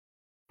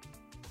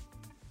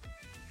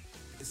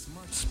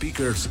Smart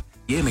Speakers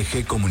y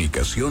MG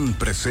Comunicación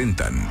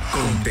presentan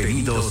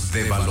Contenidos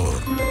de Valor.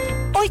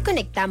 Hoy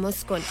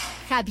conectamos con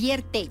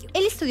Javier Tello.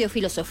 Él estudió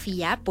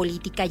filosofía,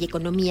 política y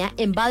economía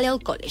en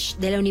Balliol College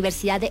de la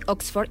Universidad de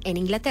Oxford en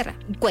Inglaterra.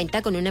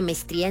 Cuenta con una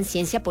maestría en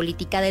ciencia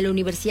política de la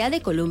Universidad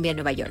de Columbia en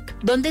Nueva York,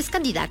 donde es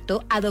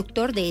candidato a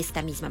doctor de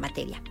esta misma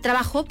materia.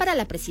 Trabajó para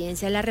la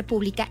Presidencia de la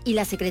República y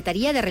la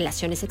Secretaría de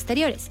Relaciones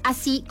Exteriores,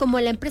 así como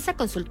en la empresa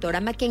consultora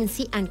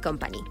McKinsey &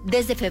 Company.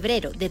 Desde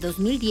febrero de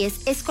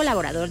 2010 es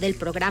colaborador del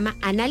programa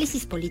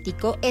Análisis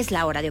Político Es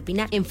la Hora de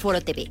Opinar en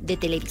Foro TV de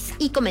Televisa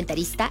y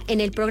comentarista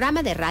en el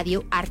programa de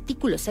radio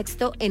Artículo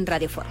Sexto en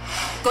Radio Foro.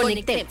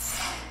 Conectemos.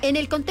 En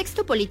el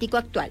contexto político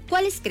actual,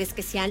 ¿cuáles crees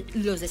que sean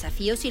los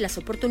desafíos y las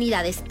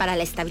oportunidades para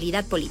la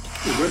estabilidad política?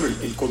 Bueno,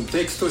 el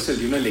contexto es el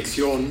de una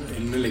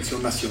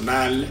elección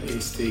nacional,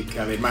 que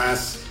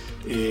además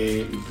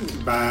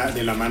va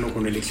de la mano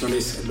con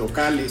elecciones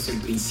locales.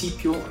 En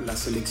principio,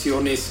 las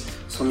elecciones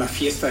son la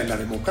fiesta de la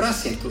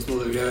democracia, entonces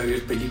no debería de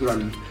haber peligro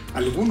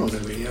alguno,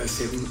 debería de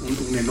ser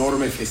un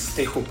enorme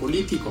festejo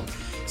político.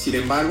 Sin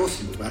embargo,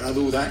 sin lugar a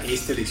duda,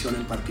 esta elección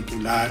en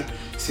particular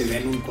se da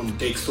en un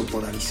contexto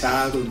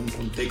polarizado, en un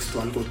contexto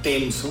algo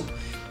tenso,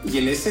 y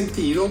en ese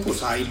sentido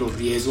pues hay los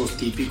riesgos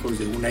típicos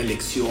de una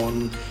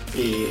elección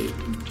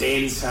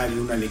tensa,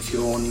 de una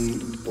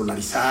elección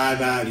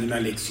polarizada, de una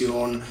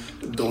elección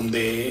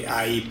donde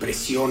hay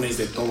presiones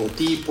de todo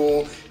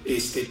tipo,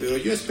 pero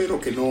yo espero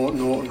que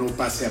no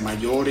pase a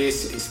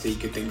mayores y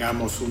que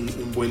tengamos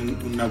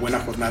una buena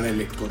jornada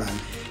electoral.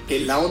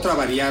 La otra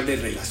variable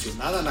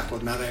relacionada a la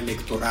jornada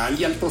electoral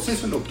y al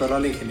proceso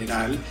electoral en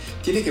general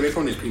tiene que ver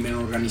con el crimen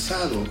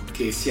organizado,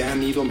 que se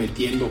han ido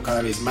metiendo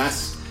cada vez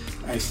más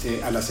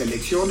a las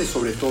elecciones,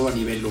 sobre todo a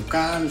nivel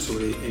local,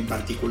 en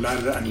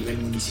particular a nivel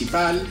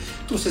municipal.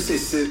 Entonces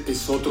ese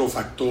es otro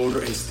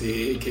factor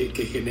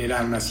que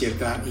genera una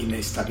cierta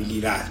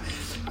inestabilidad.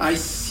 Hay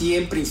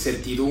siempre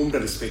incertidumbre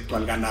respecto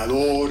al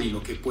ganador y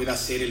lo que pueda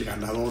hacer el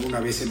ganador una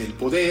vez en el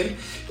poder.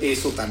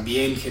 Eso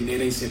también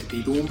genera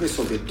incertidumbre,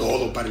 sobre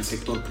todo para el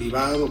sector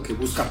privado, que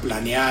busca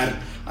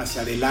planear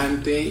hacia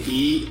adelante,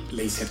 y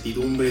la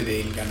incertidumbre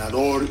del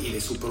ganador y de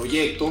su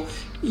proyecto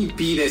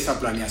impide esa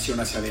planeación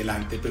hacia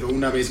adelante. Pero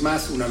una vez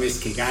más, una vez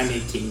que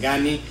gane quien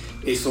gane,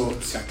 eso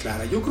se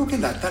aclara. Yo creo que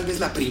tal vez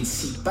la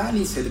principal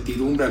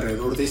incertidumbre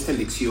alrededor de esta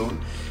elección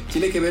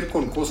tiene que ver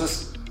con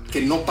cosas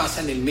que no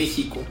pasan en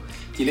México.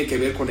 Tiene que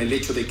ver con el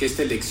hecho de que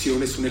esta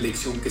elección es una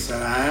elección que se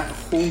dará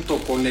junto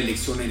con la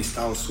elección en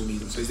Estados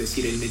Unidos, es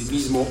decir, en el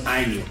mismo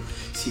año.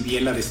 Si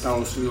bien la de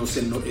Estados Unidos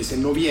es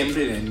en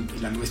noviembre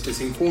y la nuestra es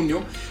en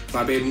junio,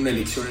 va a haber una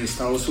elección en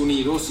Estados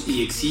Unidos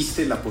y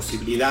existe la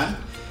posibilidad,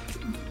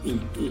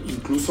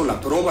 incluso la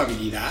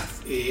probabilidad,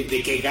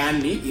 de que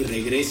gane y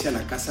regrese a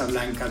la Casa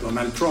Blanca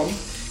Donald Trump.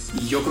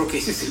 Y yo creo que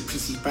ese es el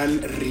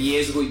principal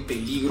riesgo y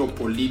peligro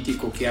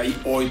político que hay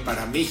hoy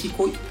para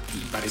México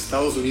y para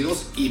Estados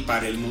Unidos y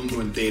para el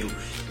mundo entero,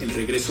 el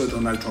regreso de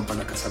Donald Trump a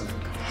la Casa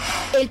Blanca.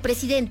 El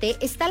presidente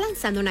está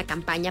lanzando una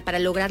campaña para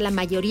lograr la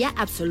mayoría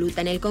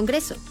absoluta en el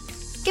Congreso.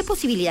 ¿Qué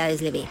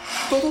posibilidades le ve?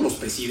 Todos los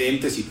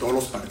presidentes y todos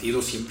los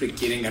partidos siempre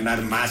quieren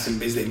ganar más en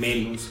vez de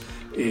menos,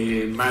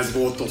 más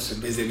votos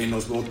en vez de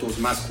menos votos,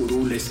 más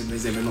curules en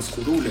vez de menos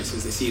curules.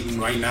 Es decir,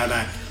 no hay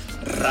nada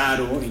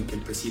raro en que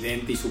el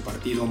presidente y su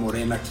partido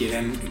Morena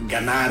quieran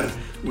ganar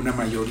una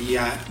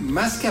mayoría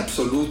más que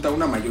absoluta,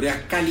 una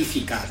mayoría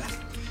calificada.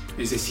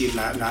 Es decir,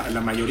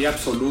 la mayoría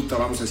absoluta,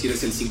 vamos a decir,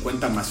 es el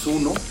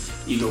 50+1,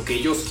 y lo que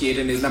ellos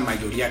quieren es la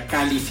mayoría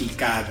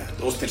calificada,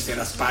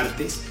 2/3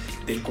 partes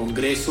del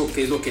Congreso,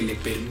 que es lo que le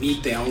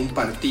permite a un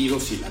partido,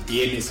 si la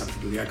tiene esa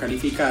mayoría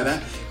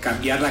calificada,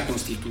 cambiar la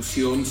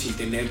Constitución sin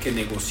tener que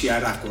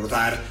negociar,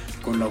 acordar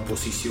con la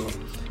oposición.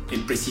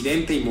 El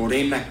presidente y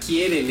Morena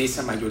quieren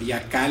esa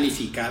mayoría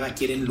calificada,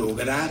 quieren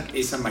lograr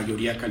esa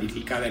mayoría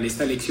calificada en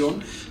esta elección,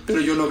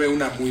 pero yo lo veo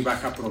una muy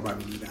baja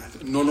probabilidad.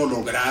 No lo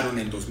lograron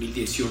en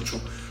 2018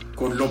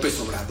 con López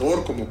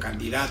Obrador como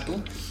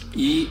candidato,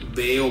 y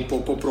veo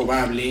poco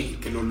probable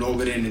que lo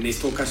logren en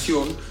esta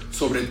ocasión,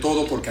 sobre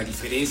todo porque, a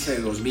diferencia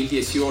de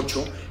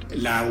 2018,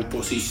 la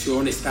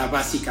oposición está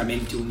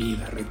básicamente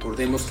unida.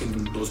 Recordemos que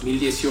en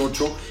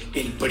 2018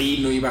 el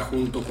PRI no iba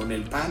junto con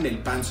el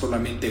PAN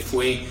solamente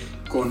fue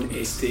con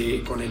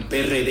el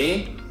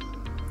PRD,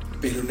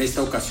 pero en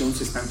esta ocasión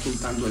se están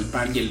juntando el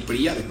PAN y el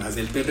PRI, además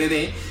del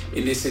PRD.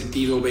 En ese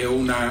sentido veo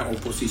una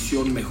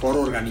oposición mejor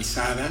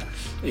organizada,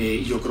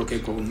 yo creo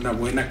que con una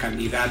buena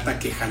candidata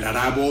que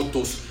jalará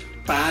votos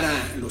para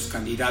los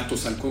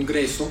candidatos al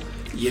Congreso,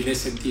 y en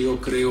ese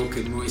sentido creo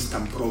que no es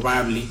tan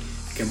probable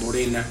que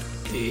Morena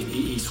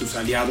y sus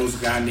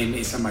aliados ganen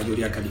esa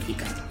mayoría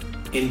calificada.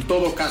 En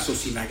todo caso,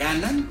 si la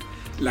ganan,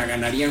 la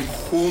ganarían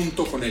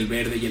junto con el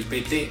Verde y el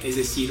PT, es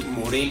decir,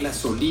 Morena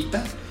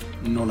solita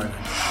no la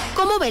gana.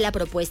 ¿Cómo ve la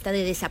propuesta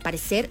de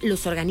desaparecer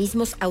los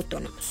organismos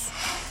autónomos?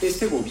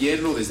 Este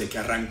gobierno, desde que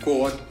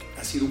arrancó,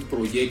 ha sido un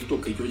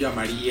proyecto que yo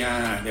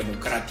llamaría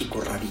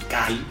democrático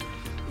radical.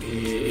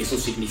 Eso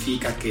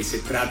significa que se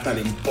trata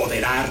de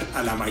empoderar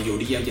a la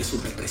mayoría y a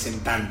sus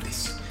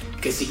representantes,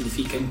 que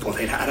significa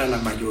empoderar a la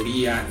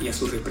mayoría y a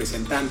sus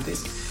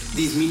representantes,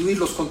 disminuir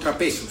los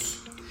contrapesos.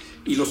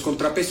 Y los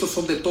contrapesos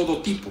son de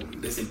todo tipo,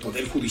 desde el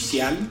Poder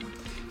Judicial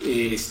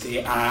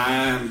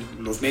a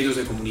los medios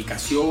de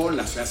comunicación,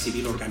 la sociedad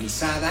civil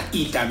organizada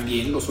y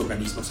también los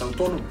organismos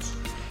autónomos.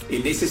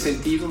 En ese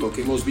sentido, lo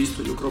que hemos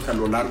visto, yo creo que a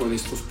lo largo de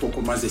estos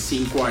poco más de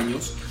 5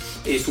 años,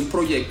 es un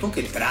proyecto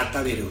que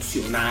trata de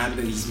erosionar,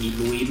 de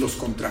disminuir los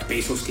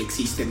contrapesos que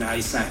existen a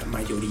esa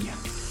mayoría.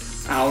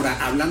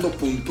 Ahora, hablando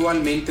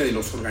puntualmente de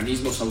los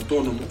organismos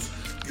autónomos,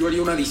 yo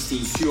haría una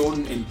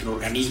distinción entre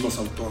organismos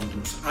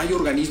autónomos. Hay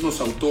organismos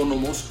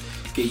autónomos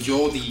que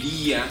yo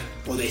diría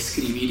o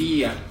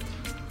describiría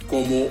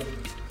como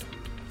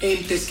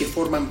entes que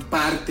forman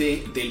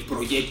parte del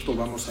proyecto,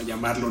 vamos a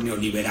llamarlo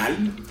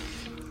neoliberal,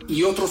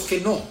 y otros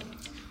que no.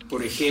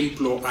 Por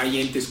ejemplo,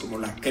 hay entes como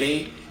la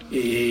CRE,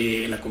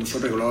 la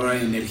Comisión Reguladora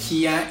de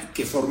Energía,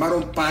 que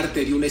formaron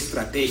parte de una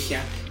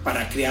estrategia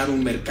para crear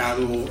un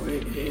mercado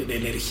de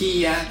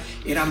energía,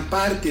 eran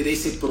parte de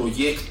ese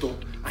proyecto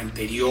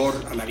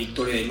anterior a la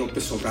victoria de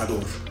López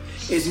Obrador.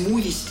 Es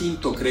muy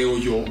distinto, creo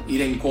yo,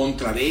 ir en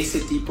contra de ese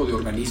tipo de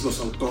organismos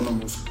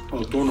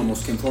autónomos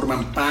que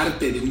forman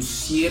parte de un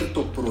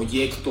cierto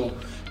proyecto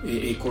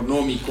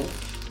económico,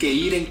 que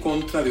ir en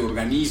contra de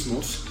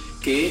organismos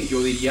que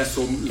yo diría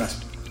son las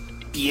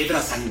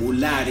piedras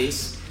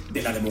angulares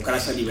de la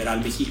democracia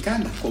liberal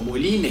mexicana, como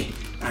el INE,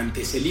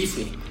 antes el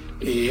IFE,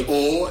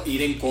 o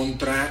ir en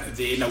contra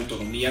de la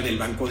autonomía del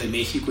Banco de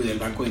México y del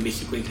Banco de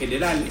México en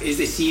general. Es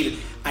decir,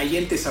 hay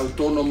entes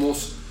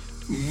autónomos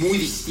muy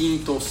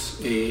distintos,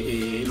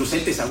 los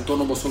entes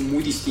autónomos son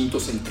muy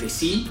distintos entre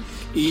sí,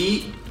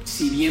 y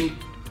si bien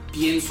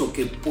pienso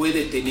que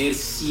puede tener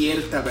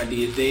cierta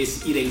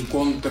validez ir en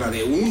contra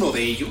de uno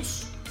de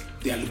ellos,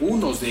 de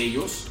algunos de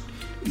ellos,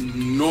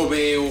 no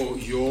veo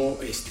yo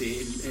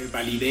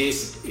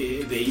validez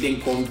de ir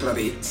en contra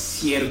de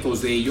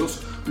ciertos de ellos,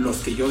 los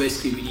que yo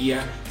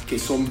describiría que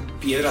son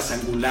piedras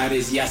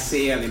angulares, ya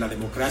sea de la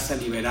democracia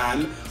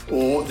liberal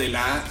o de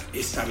la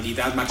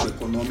estabilidad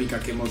macroeconómica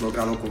que hemos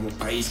logrado como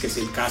país, que es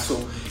el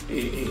caso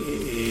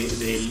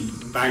del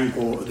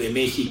Banco de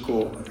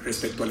México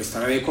respecto a la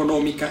estabilidad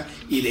económica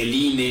y del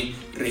INE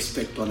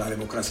respecto a la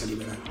democracia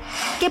liberal.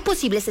 ¿Qué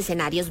posibles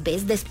escenarios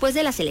ves después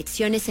de las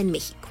elecciones en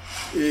México?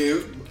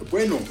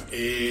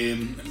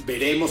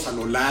 Veremos a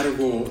lo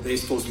largo de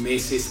estos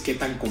meses qué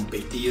tan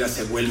competida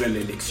se vuelve la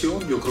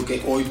elección. Yo creo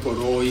que hoy por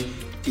hoy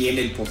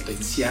tiene el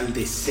potencial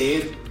de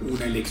ser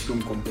una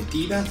elección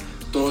competida.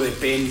 Todo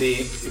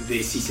depende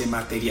de si se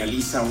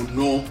materializa o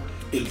no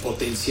el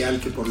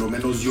potencial que por lo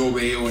menos yo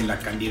veo en la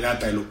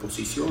candidata de la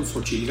oposición,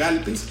 Xochitl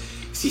Gálvez.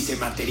 Si se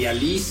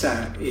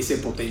materializa ese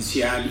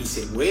potencial y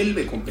se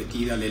vuelve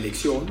competida la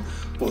elección,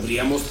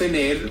 podríamos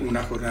tener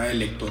una jornada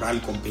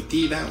electoral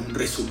competida, un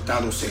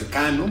resultado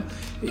cercano,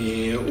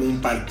 un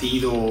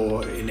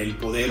partido en el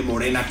poder,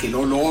 Morena, que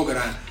no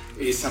logra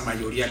esa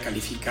mayoría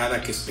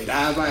calificada que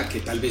esperaba, que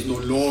tal vez no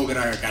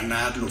logra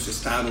ganar los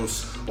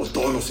estados o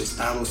todos los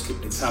estados que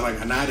pensaba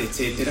ganar,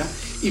 etc.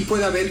 Y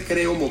puede haber,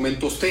 creo,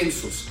 momentos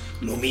tensos.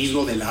 Lo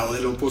mismo del lado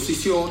de la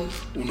oposición,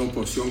 una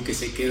oposición que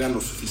se queda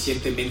lo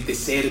suficientemente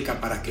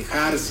cerca para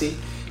quejarse,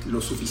 lo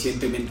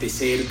suficientemente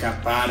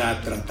cerca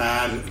para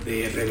tratar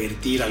de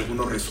revertir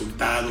algunos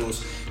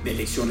resultados de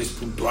elecciones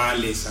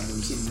puntuales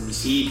en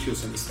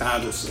municipios, en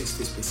estados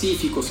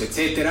específicos,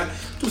 etc.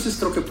 Entonces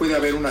creo que puede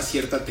haber una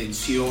cierta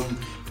tensión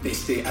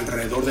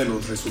alrededor de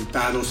los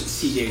resultados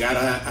si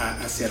llegara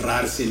a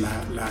cerrarse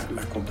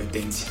la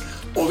competencia.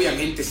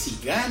 Obviamente, si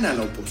gana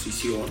la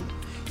oposición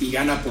y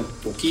gana por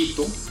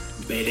poquito,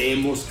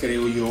 veremos,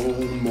 creo yo,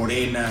 un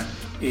Morena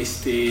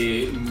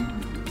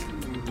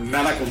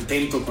nada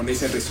contento con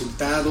ese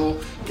resultado,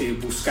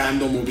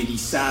 buscando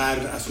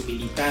movilizar a su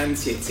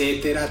militancia,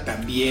 etcétera,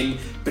 también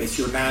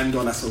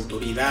presionando a las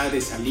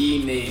autoridades, al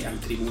INE, al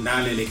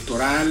Tribunal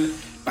Electoral,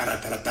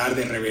 para tratar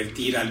de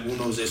revertir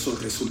algunos de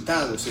esos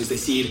resultados. Es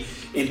decir,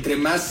 entre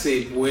más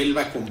se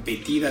vuelva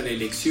competida la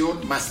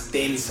elección, más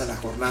tensa la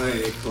jornada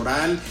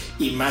electoral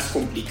y más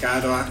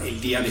complicada el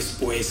día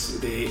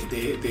después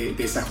de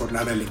esa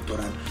jornada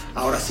electoral.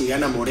 Ahora, si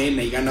gana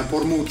Morena y gana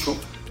por mucho,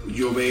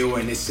 yo veo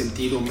en ese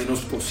sentido menos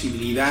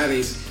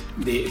posibilidades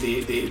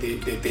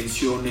de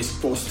tensiones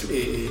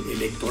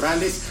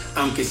post-electorales,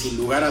 aunque sin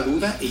lugar a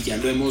duda, y ya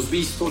lo hemos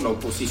visto, la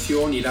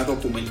oposición irá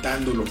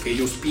documentando lo que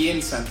ellos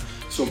piensan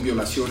son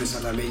violaciones a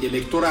la ley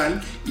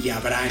electoral, y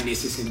habrá en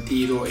ese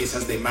sentido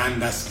esas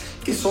demandas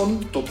que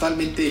son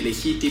totalmente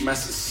legítimas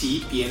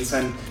si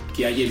piensan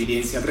que hay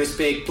evidencia al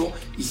respecto,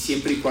 y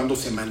siempre y cuando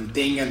se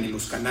mantengan en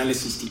los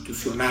canales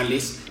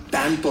institucionales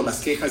tanto las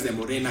quejas de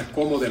Morena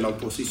como de la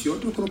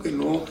oposición. Yo creo que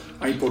no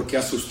hay por qué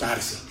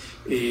asustarse.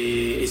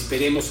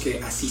 Esperemos que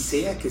así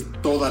sea, que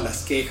todas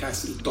las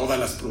quejas y todas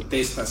las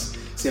protestas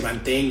se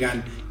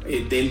mantengan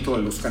dentro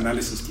de los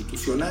canales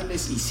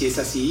institucionales, y si es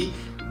así,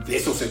 de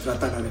eso se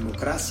trata la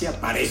democracia,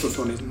 para eso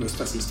son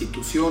nuestras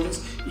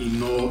instituciones, y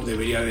no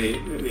debería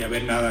de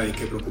haber nada de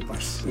qué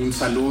preocuparse. Un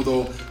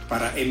saludo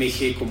para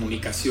MG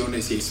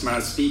Comunicaciones y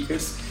Smart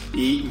Speakers,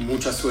 y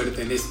mucha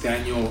suerte en este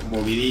año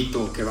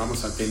movidito que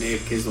vamos a tener,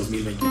 que es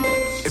 2022.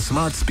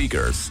 Smart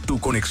Speakers, tu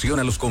conexión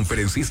a los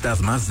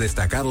conferencistas más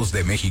destacados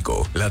de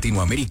México,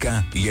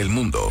 Latinoamérica y el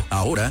mundo.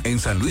 Ahora en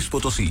San Luis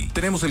Potosí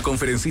tenemos el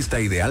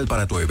conferencista ideal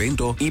para tu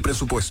evento y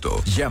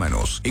presupuesto.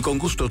 Llámanos y con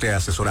gusto te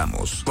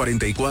asesoramos.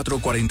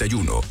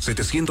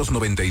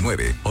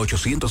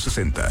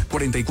 4441-799-860.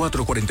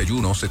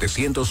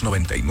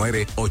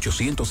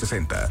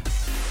 4441-799-860.